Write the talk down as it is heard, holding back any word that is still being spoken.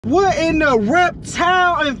What in the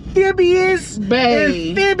reptile amphibian is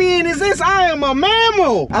this? I am a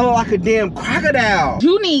mammal. I look like a damn crocodile.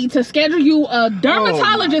 You need to schedule you a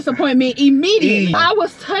dermatologist appointment immediately. I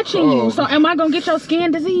was touching you, so am I gonna get your skin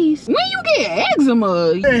disease? When you get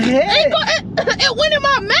eczema, it went in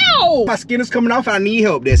my mouth. My skin is coming off. I need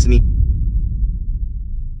help, Destiny.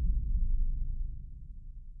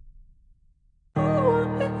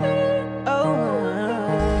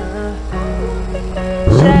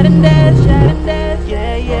 Shad and dance,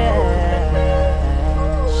 yeah, yeah.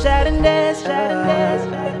 Shad and dance,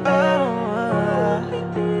 oh.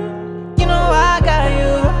 You know I got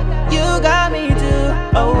you got me too,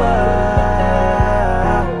 oh.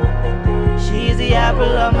 She's the apple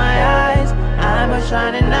of my eyes, I'm a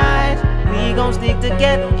shining light. We gon' stick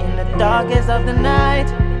together in the darkest of the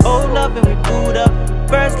night. Old love and we boot up,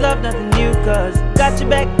 first love nothing new, cause got your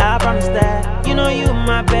back, I promise that. You know you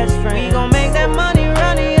my best friend. We gon' make that money,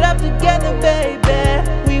 run it up together, baby.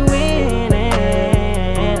 We winning.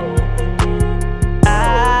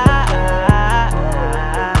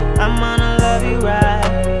 I'm gonna love you right.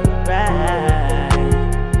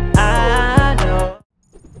 I know.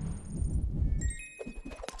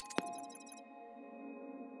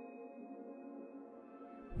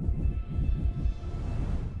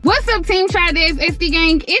 What's up, Team Shad SD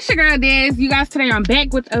gang? It's your girl Des. You guys, today I'm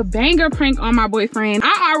back with a banger prank on my boyfriend.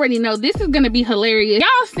 I already know this is gonna be hilarious.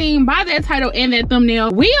 Y'all seen by that title and that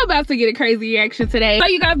thumbnail, we about to get a crazy reaction today. So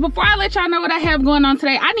you guys, before I let y'all know what I have going on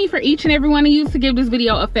today, I need for each and every one of you to give this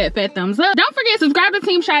video a fat thumbs up. Don't forget, subscribe to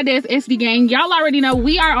Team Shad SD gang. Y'all already know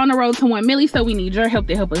we are on the road to 1 milli, so we need your help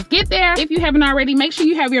to help us get there. If you haven't already, make sure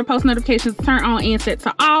you have your post notifications turned on and set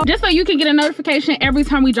to all, just so you can get a notification every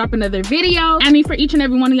time we drop another video. I need for each and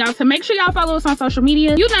every one of y'all to make sure y'all follow us on social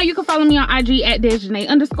media. You know you can follow me on IG at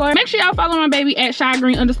DesJanae_. Make sure y'all follow my baby at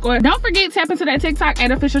ShyGreen_. Don't forget, tap into that TikTok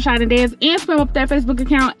at official Shad and Des, and spam up that Facebook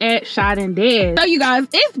account at Shad and Des. So you guys,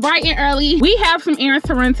 it's bright and early. We have some errands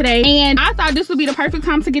to run today, and I thought this would be the perfect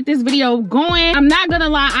time to get this video going. I'm not gonna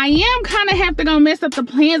lie, I am kind of have to go mess up the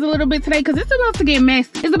plans a little bit today because it's about to get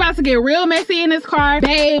messy. It's about to get real messy in this car.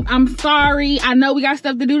 Babe, I'm sorry. I know we got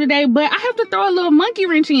stuff to do today, but I have to throw a little monkey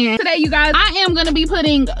wrench in. Today, you guys, I am gonna be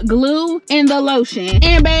putting glue in the lotion,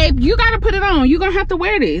 and babe, you gotta put it on. You're gonna have to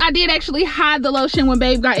wear this. I did actually hide the lotion when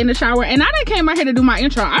babe got in the shower, and I done came out here to do my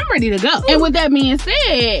intro. I'm ready to go. And with that being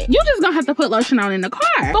said, you just gonna have to put lotion on in the car.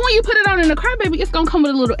 But when you put it on in the car, baby, it's gonna come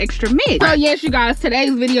with a little extra mix. So yes, you guys,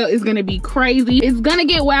 today's video is gonna be crazy. It's gonna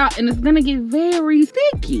get wild and it's gonna get very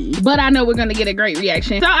sticky, but I know we're gonna get a great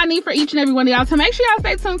reaction. So I need for each and every one of y'all to make sure y'all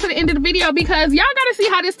stay tuned to the end of the video, because y'all gotta see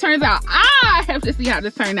how this turns out. I have to see how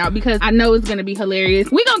this turned out because I know it's gonna be hilarious.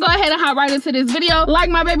 We gonna go ahead and hop right into this video. Like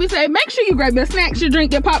my baby said, make sure you grab your snacks, your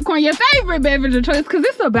drink, your popcorn, your favorite beverage of choice, because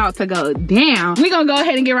it's about to go down. We gonna go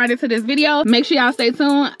ahead and get right into this video. Make sure y'all stay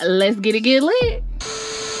tuned. Let's get lit.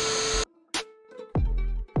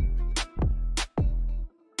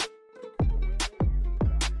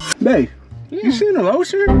 Babe, you seen the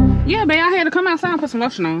lotion? Yeah, babe, I had to come outside and put some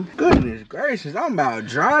lotion on. Goodness gracious, I'm about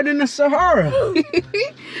dried in the Sahara.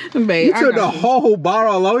 Babe, you took the whole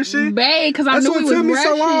bottle of lotion? Babe, because I knew we was rushing. That's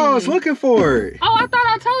what took me so long. I was looking for it. Oh, I thought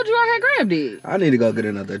I told you I had grabbed it. I need to go get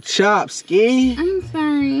another chop ski. I'm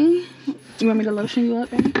sorry. You want me to lotion you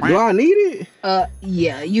up, baby? Do I need it?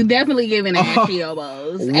 Yeah, you definitely giving ashy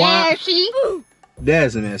elbows. Ashy.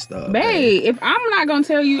 That's messed up. Babe, if I'm not gonna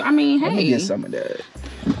tell you, I mean, hey. Let me get some of that.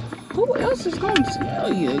 Who else is gonna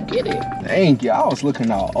tell you? Get it. Thank you. I was looking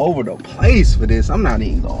all over the place for this. I'm not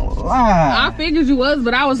even gonna lie. I figured you was,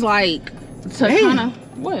 but I was like, to kind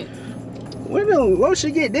of, what? When the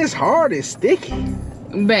lotion get this hard and sticky?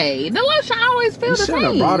 Babe, the lotion always feel the same. You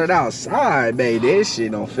should have brought it outside, babe. This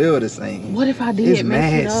shit don't feel the same. What if I did it's mess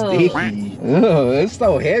mad it up? Sticky. Ugh, it's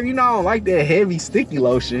so heavy. You know I don't like that heavy, sticky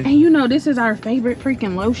lotion. And you know this is our favorite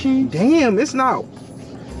freaking lotion. Damn, it's not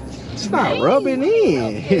rubbing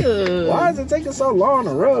in. Ew. Why is it taking so long to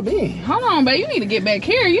rub in? Hold on, babe. You need to get back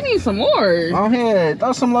here. You need some more. Go ahead.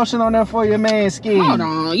 Throw some lotion on there for your man's skin. Hold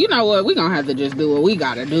on. You know what? We're going to have to just do what we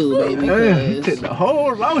got to do, baby. Take the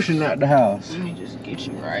whole lotion out the house. Let me just get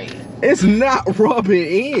you right. It's not rubbing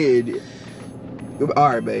in. All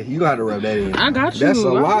right, babe. You got to rub that in. I got you. That's a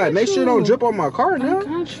lot. Make sure it don't drip on my car now. I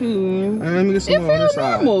got you. Let me get some more on this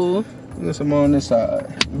side. Normal. Get some more on this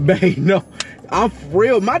side. Babe, no. I'm for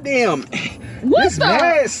real. My damn... It's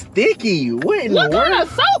mad sticky. What in the world? What kind of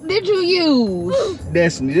soap did you use?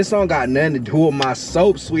 This don't got nothing to do with my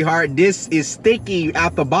soap, sweetheart. This is sticky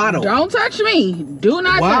out the bottle. Don't touch me. Do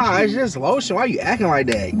not touch me. Why? It's just lotion. Why are you acting like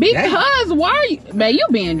that? Because why are you... Man, you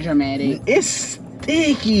being dramatic. It's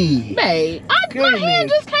sticky. Babe, my hand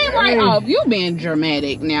just came right off. You being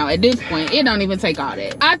dramatic now. At this point, it don't even take all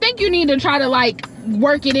that. I think you need to try to like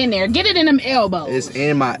work it in there. Get it in them elbows. It's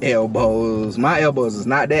in my elbows. My elbows is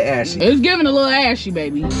not that ashy. It's giving a little ashy,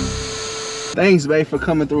 baby. Thanks, babe, for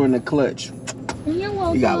coming through in the clutch. You're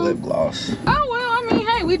welcome. You got lip gloss. Oh, well, I mean,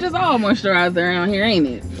 hey, we just all moisturize around here, ain't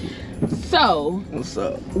it? So, what's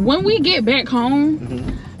up? When we get back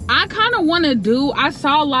home, I kind of want to do, I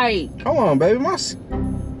saw like... Come on, baby, what's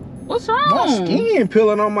wrong? My skin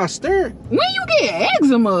peeling on my steering. When you get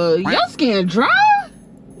eczema, your skin dry?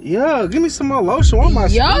 Yeah, give me some more lotion. Why my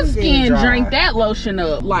your skin dry? drank that lotion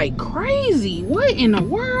up like crazy. What in the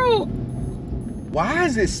world? Why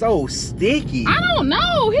is it so sticky? I don't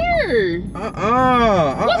know. Here. What's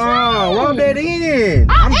wrong? Rub that in.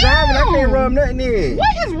 I'm driving. I can't rub nothing in.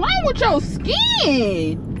 What is wrong with your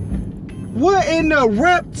skin? What in the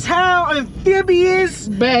reptile amphibious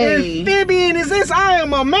amphibian is this? I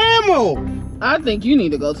am a mammal. I think you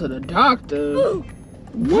need to go to the doctor.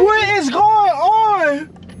 What is going on?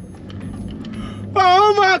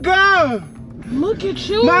 Oh my God. Look at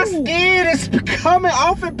you. My skin is coming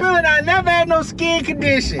off and peeling. I never had no skin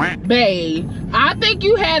condition. Babe, I think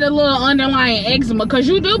you had a little underlying eczema because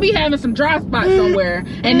you do be having some dry spots somewhere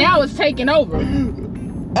and now it's taking over.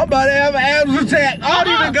 I'm about to have an asthma attack. I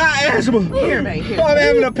don't even got asthma. Here, babe, here. I'm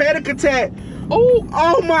having a panic attack.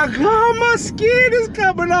 Oh my God, my skin is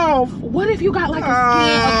coming off. What if you got like a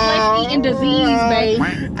flesh-eating disease, babe?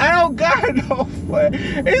 I don't got no flesh.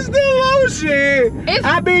 It's the lotion.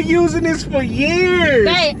 I've been using this for years.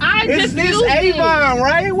 Babe, it's this Avon,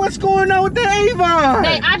 right? What's going on with the Avon?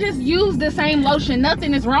 Babe, I just used the same lotion.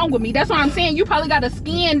 Nothing is wrong with me. That's what I'm saying. You probably got a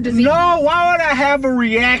skin disease. No, why would I have a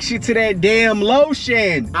reaction to that damn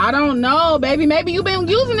lotion? I don't know, baby. Maybe you've been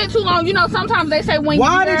using it too long. You know, sometimes they say when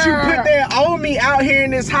Why did you put that on me out here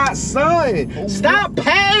in this hot sun? Stop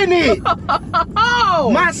patting it.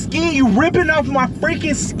 My skin, you ripping off my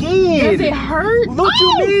freaking skin. Does it hurt? What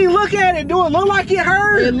you mean? Look at it. Do it look like it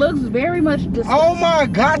hurt? It looks very much disgusting. Oh my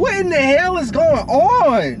God, what in the hell is going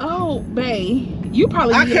on? Oh, babe. You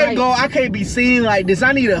probably I can't be seen like this.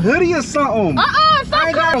 I need a hoodie or something. Stop. I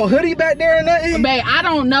ain't got no hoodie back there or nothing. Babe, I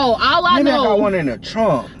don't know. All I know. I got one in the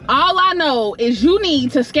trunk. All I know is you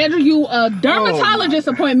need to schedule you a dermatologist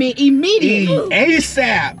appointment immediately.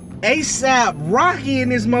 ASAP. Rocky in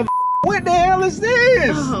this mother. What the hell is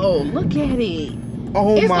this? Oh, look at it.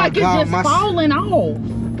 Oh it's my like God. It's just falling off.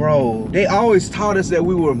 Bro, they always taught us that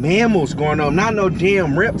we were mammals growing up, not no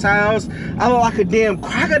damn reptiles. I look like a damn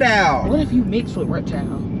crocodile. What if you mix with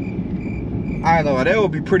reptile? I know, that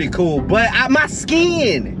would be pretty cool, but my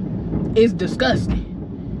skin is disgusting.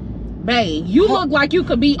 Babe, you look like you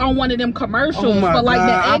could be on one of them commercials for like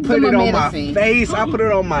the eczema medicine. I put it on my face, I put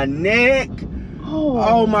it on my neck.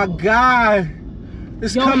 Oh my God.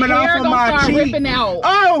 It's coming off of my cheek. Ripping out.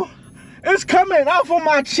 Oh, it's coming off of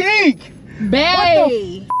my cheek.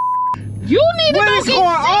 Babe, you need to go get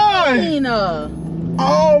seen.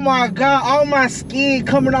 Oh my God, all my skin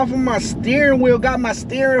coming off of my steering wheel. Got my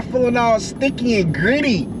steering feeling all sticky and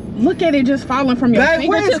gritty. Look at it just falling from your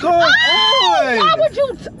fingertips. What's going on? Why would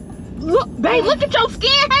you? Look, babe, look at your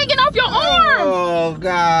skin hanging off your arm. Oh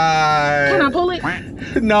God. Can I pull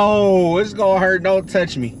it? No, it's gonna hurt. Don't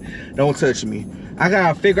touch me. Don't touch me. I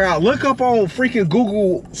gotta figure out, look up on freaking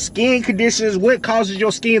Google skin conditions, what causes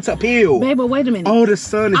your skin to peel. Babe, but wait a minute. Oh, the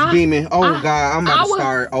sun is beaming. Oh God, I'm about to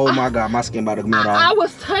start. Oh my God, my skin about to melt off. I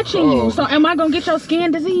was touching you, so am I gonna get your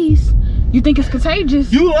skin disease? You think it's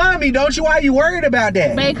contagious? You love me, don't you? Why are you worried about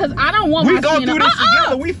that? Babe, because I don't want my skin. We go through this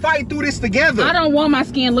together. We fight through this together. I don't want my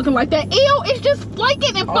skin looking like that. Ew, it's just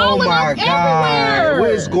flaking and falling off everywhere.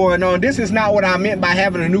 What is going on? This is not what I meant by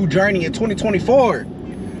having a new journey in 2024.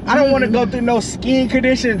 I don't want to go through no skin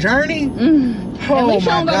condition journey. At least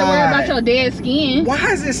you don't gotta worry about your dead skin.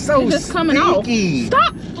 Why is it so it's just coming off?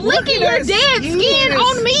 Stop flicking your dead skin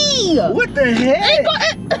on me. What the heck?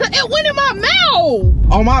 It went in my mouth.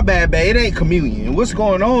 Oh my bad, babe. It ain't communion. What's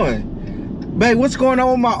going on? Babe, what's going on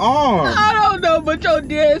with my arm? I don't know, but your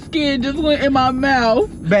dead skin just went in my mouth.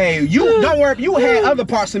 Babe, you don't worry. You had other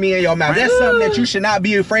parts of me in your mouth. That's something that you should not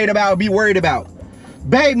be afraid about or be worried about.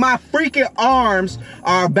 Babe, my freaking arms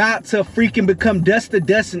are about to freaking become dust to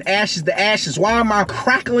dust and ashes to ashes. Why am I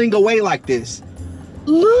crackling away like this?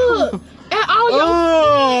 Look at all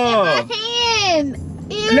your skin in my hand.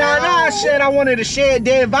 Ew. Nah, Shad, I wanted to shed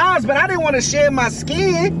dead vibes, but I didn't want to shed my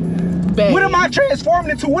skin. Babe. What am I transforming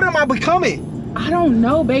into? What am I becoming? I don't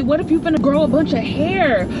know, babe. What if you finna grow a bunch of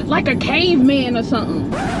hair? Like a caveman or something?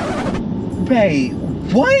 Babe,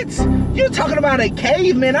 What? You talking about a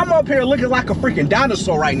caveman? I'm up here looking like a freaking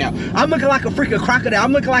dinosaur right now. I'm looking like a freaking crocodile.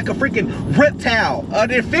 I'm looking like a freaking reptile,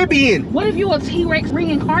 an amphibian. What if you a T-Rex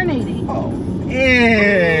reincarnated? Oh,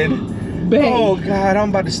 man. Babe. Oh, God, I'm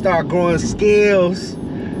about to start growing scales.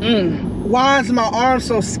 Why is my arm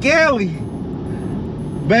so scaly?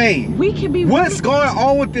 Babe, we can be. What's going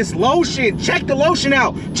on with this lotion? Check the lotion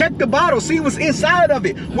out. Check the bottle. See what's inside of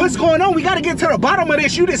it. What's going on? We got to get to the bottom of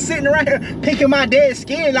this. You just sitting right here picking my dead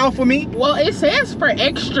skin off of me. Well, it says for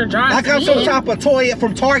extra dry like skin. I'm some type of toy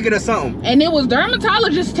from Target or something. And it was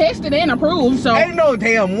dermatologist tested and approved, so. Ain't no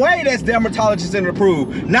damn way that's dermatologist and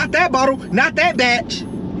approved. Not that bottle. Not that batch.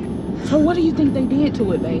 So what do you think they did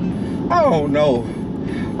to it, babe? Oh, no.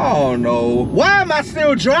 Oh, no. Why am I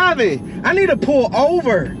still driving? I need to pull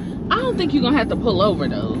over. I don't think you're gonna have to pull over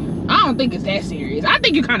though. I don't think it's that serious. I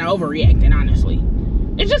think you're kind of overreacting, honestly.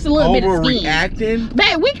 It's just a little bit of skin. Overreacting?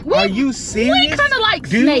 Babe, we are you serious? We kind of like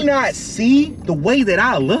Do snakes. you not see the way that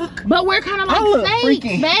I look? But we're kind of like I look snakes,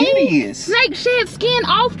 freaking babe. hideous. Snakes shed skin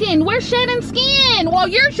often. We're shedding skin. Well,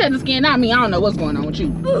 you're shedding skin, not me. I don't know what's going on with you.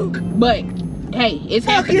 But hey, it's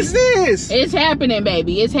happening. What is this? It's happening,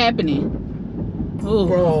 baby. It's happening. Ooh.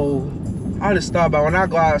 Bro, I just thought about when I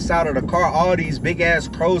go outside of the car, all these big ass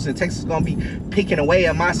crows in Texas gonna be picking away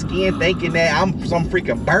at my skin, thinking that I'm some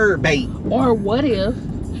freaking bird bait. Or what if,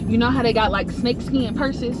 you know how they got like snake skin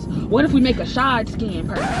purses? What if we make a Shad skin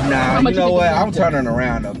purse? Nah, you know what? I'm turning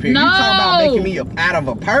around up here. No. You talking about making me out of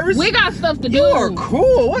a purse? We got stuff to do. You are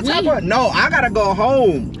cool. What type of? No, I gotta go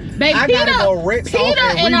home. Babe, I gotta go rinse off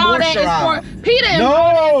and all that is for PETA and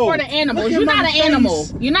all that is for the animals. You're not an animal.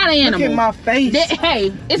 You're not an animal. Look at my face.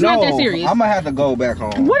 Hey, it's not that serious. I'm gonna have to go back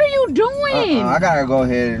home. What are you doing? I gotta go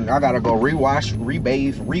ahead and I gotta go rewash,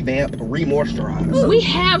 rebathe, revamp, remoisturize. We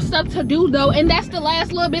have stuff to do though, and that's the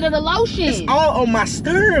last little bit of the lotion. It's all on my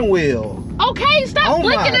steering wheel. Okay, stop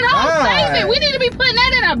flicking it off. Save it. We need to be putting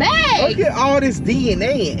that in a bag. Look at all this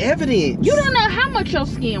DNA and evidence. You don't know how much your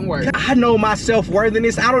skin worth. I know my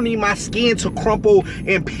self-worthiness. I don't need my skin to crumple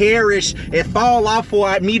and perish and fall off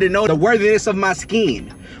for me to know the worthiness of my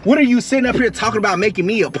skin. What are you sitting up here talking about making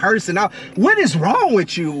me a person? What is wrong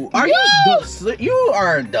with you? You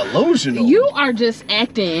are delusional. You are just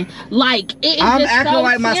acting like it is. I'm just acting so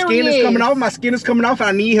like my skin is coming off. My skin is coming off.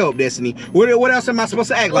 I need help, Destiny. What else am I supposed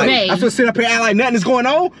to act like? Babe. I'm supposed to sit up here and act like nothing is going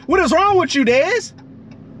on? What is wrong with you, Des?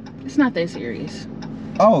 It's not that serious.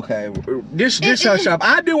 Oh, okay, this shut up.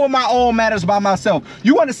 I deal with my own matters by myself.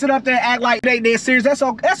 You want to sit up there and act like they're serious? That's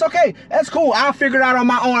okay. That's cool. I'll figure it out on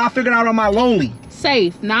my own. I'll figure it out on my lonely.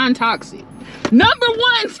 Safe, non-toxic.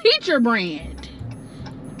 #1 teacher brand.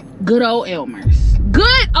 Good old Elmer's.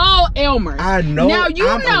 Good old Elmer's. I know. Now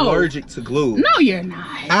I'm allergic to glue. No, you're not.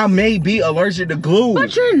 I may be allergic to glue.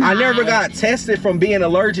 But you're not. I never got tested from being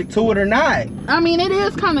allergic to it or not. I mean, it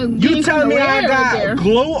is kind of. You telling me I got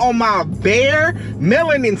glue on my bare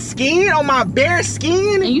melanin skin, on my bare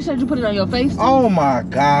skin? And you said you put it on your face too? Oh my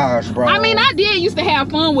gosh, bro. I mean, I did used to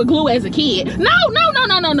have fun with glue as a kid. No.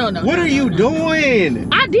 What are you doing?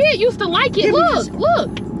 I did used to like it.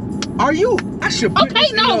 Look. Are you? I should put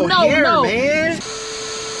this in your hair, man.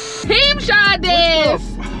 Team Shad Des.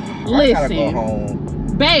 Listen. I gotta go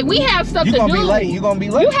home. Babe, we have stuff to do. You gonna be late. You gonna be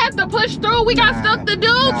late. You have to push through. We got stuff to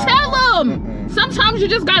do. Tell them. Sometimes you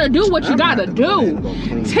just gotta do what you gotta do.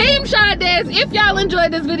 Team Shad Des, if y'all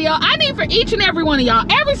enjoyed this video, I need for each and every one of y'all,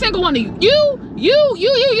 every single one of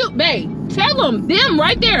you, babe. Tell them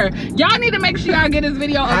right there. Y'all need to make sure y'all get this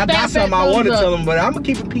video. I got something I want to tell them, but I'm gonna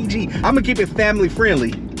keep it PG. I'm gonna keep it family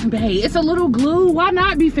friendly. Babe, it's a little glue. Why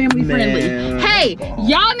not be family friendly? Hey,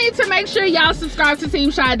 y'all need to make sure y'all subscribe to Team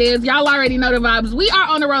Shad Des. Y'all already know the vibes. We are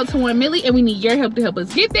on the road to 1 million and we need your help to help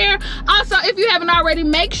us get there. Also, if you haven't already,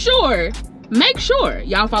 make sure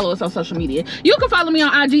y'all follow us on social media. You can follow me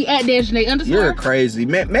on IG at @Desjanae_. You're crazy.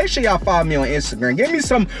 Make sure y'all follow me on Instagram. Give me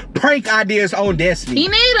some prank ideas on Destiny. He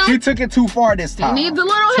need them. She took it too far this time. He needs a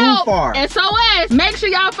little help. Too far. SOS. Make sure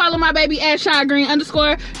y'all follow my baby at @ShadGreen_.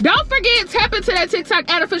 Don't forget, tap into that TikTok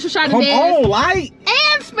 @official Shad and Des. Come on, like.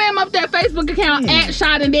 And spam up that Facebook account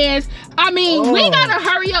 @Shad and Des. I mean, we gotta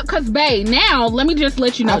hurry up, cause babe, now let me just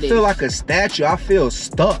let you know this. I feel like a statue. I feel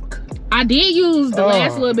stuck. I did use the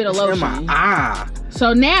last little bit of lotion. In my eye.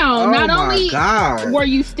 So now, not only God. were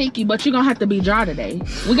you sticky, but you're gonna have to be dry today.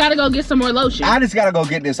 We gotta go get some more lotion. I just gotta go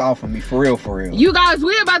get this off of me, for real, for real. You guys,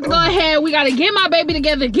 we're about to go ahead. We gotta get my baby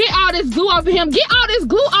together. Get all this glue off of him. Get all this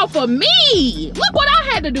glue off of me. Look what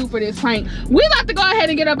I had to do for this prank. We about to go ahead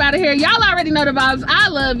and get up out of here. Y'all already know the vibes. I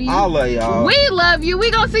love you. I love y'all. We love you.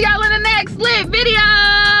 We gonna see y'all in the next lit video.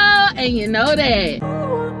 And you know that.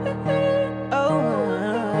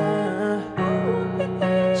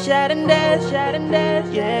 Shad and Des,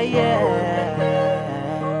 yeah,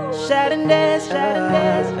 yeah. Shad and Des,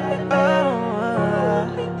 oh.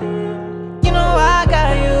 You know I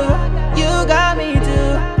got you, you got me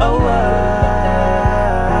too, oh.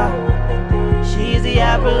 She's the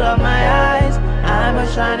apple of my eyes, I'm a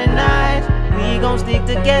shining light. We gon' stick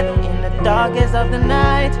together in the darkest of the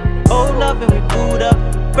night. Old love and we boot up,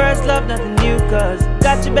 first love nothing new, cause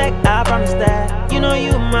got your back, I promise that. You know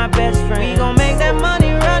you my best friend. We gon' make that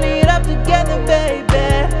money, run it up together, baby.